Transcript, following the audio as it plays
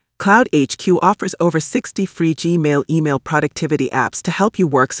Cloud HQ offers over 60 free Gmail email productivity apps to help you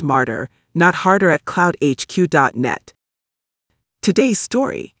work smarter, not harder at cloudhq.net. Today's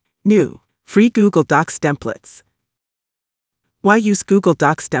story: new, free Google Docs templates. Why use Google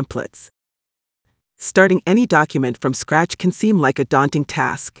Docs templates? Starting any document from scratch can seem like a daunting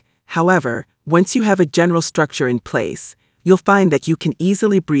task. However, once you have a general structure in place, you'll find that you can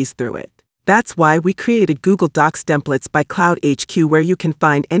easily breeze through it. That's why we created Google Docs templates by Cloud HQ, where you can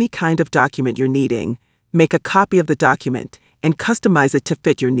find any kind of document you're needing, make a copy of the document, and customize it to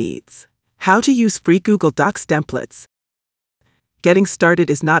fit your needs. How to use free Google Docs templates. Getting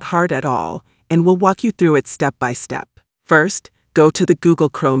started is not hard at all, and we'll walk you through it step by step. First, go to the Google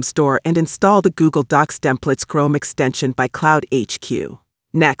Chrome store and install the Google Docs Templates Chrome extension by Cloud HQ.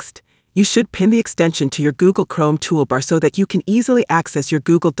 Next, you should pin the extension to your Google Chrome toolbar so that you can easily access your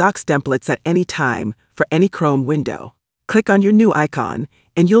Google Docs templates at any time for any Chrome window. Click on your new icon,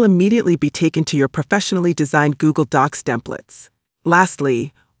 and you'll immediately be taken to your professionally designed Google Docs templates.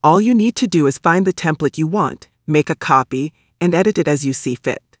 Lastly, all you need to do is find the template you want, make a copy, and edit it as you see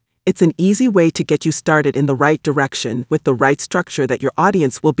fit. It's an easy way to get you started in the right direction with the right structure that your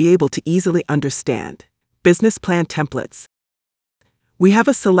audience will be able to easily understand. Business plan templates. We have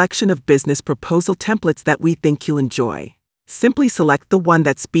a selection of business proposal templates that we think you'll enjoy. Simply select the one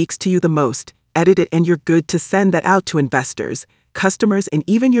that speaks to you the most, edit it, and you're good to send that out to investors, customers, and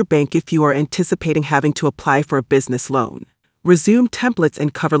even your bank if you are anticipating having to apply for a business loan. Resume templates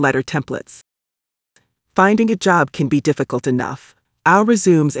and cover letter templates. Finding a job can be difficult enough. Our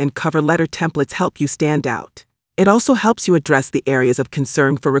resumes and cover letter templates help you stand out. It also helps you address the areas of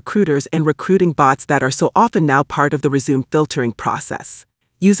concern for recruiters and recruiting bots that are so often now part of the resume filtering process.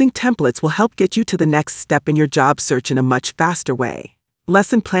 Using templates will help get you to the next step in your job search in a much faster way.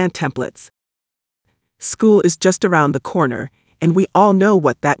 Lesson plan templates. School is just around the corner, and we all know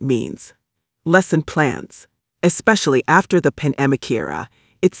what that means. Lesson plans. Especially after the pandemic era,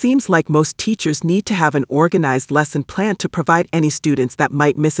 it seems like most teachers need to have an organized lesson plan to provide any students that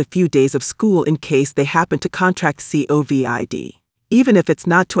might miss a few days of school in case they happen to contract COVID. Even if it's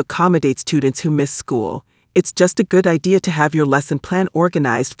not to accommodate students who miss school, it's just a good idea to have your lesson plan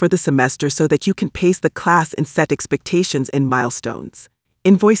organized for the semester so that you can pace the class and set expectations and milestones.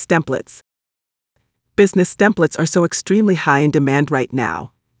 Invoice templates. Business templates are so extremely high in demand right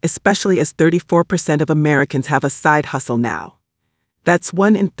now, especially as 34% of Americans have a side hustle now. That's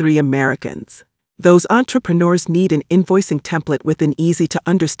 1 in 3 Americans. Those entrepreneurs need an invoicing template with an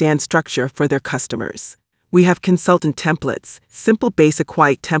easy-to-understand structure for their customers. We have consultant templates, simple basic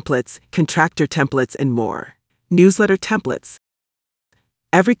white templates, contractor templates, and more. Newsletter templates.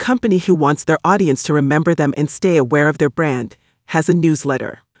 Every company who wants their audience to remember them and stay aware of their brand has a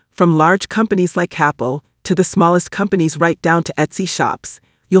newsletter. From large companies like Apple to the smallest companies right down to Etsy shops,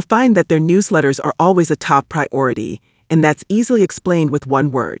 you'll find that their newsletters are always a top priority, and that's easily explained with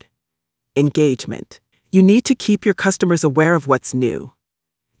one word: engagement. You need to keep your customers aware of what's new.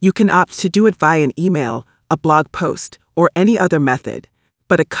 You can opt to do it via an email, a blog post, or any other method,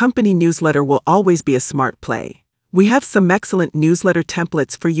 but a company newsletter will always be a smart play. We have some excellent newsletter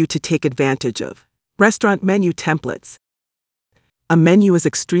templates for you to take advantage of. Restaurant menu templates. A menu is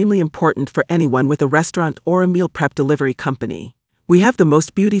extremely important for anyone with a restaurant or a meal prep delivery company. We have the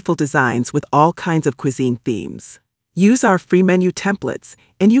most beautiful designs with all kinds of cuisine themes. Use our free menu templates,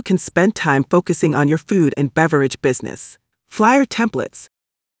 and you can spend time focusing on your food and beverage business. Flyer templates.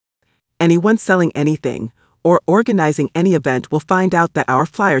 Anyone selling anything or organizing any event will find out that our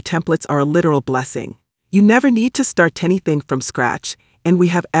flyer templates are a literal blessing. You never need to start anything from scratch, and we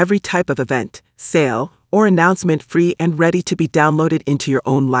have every type of event, sale, or announcement free and ready to be downloaded into your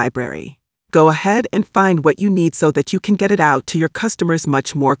own library. Go ahead and find what you need so that you can get it out to your customers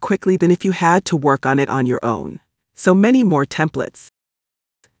much more quickly than if you had to work on it on your own. So many more templates.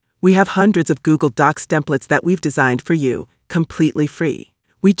 We have hundreds of Google Docs templates that we've designed for you, completely free.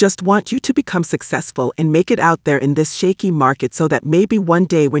 We just want you to become successful and make it out there in this shaky market so that maybe one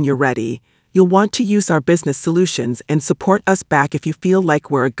day when you're ready, you'll want to use our business solutions and support us back if you feel like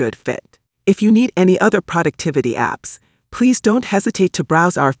we're a good fit. If you need any other productivity apps, please don't hesitate to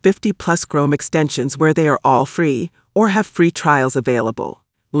browse our 50+ Chrome extensions where they are all free or have free trials available.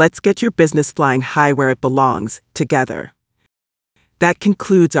 Let's get your business flying high where it belongs, together. That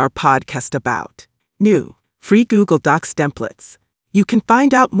concludes our podcast about new, free Google Docs templates. You can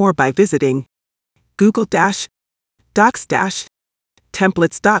find out more by visiting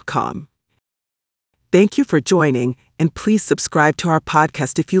google-docs-templates.com. Thank you for joining, and please subscribe to our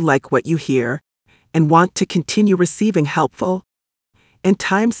podcast if you like what you hear and want to continue receiving helpful and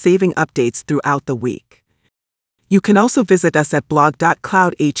time-saving updates throughout the week. You can also visit us at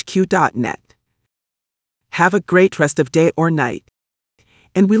blog.cloudhq.net. Have a great rest of day or night,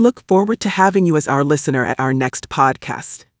 and we look forward to having you as our listener at our next podcast.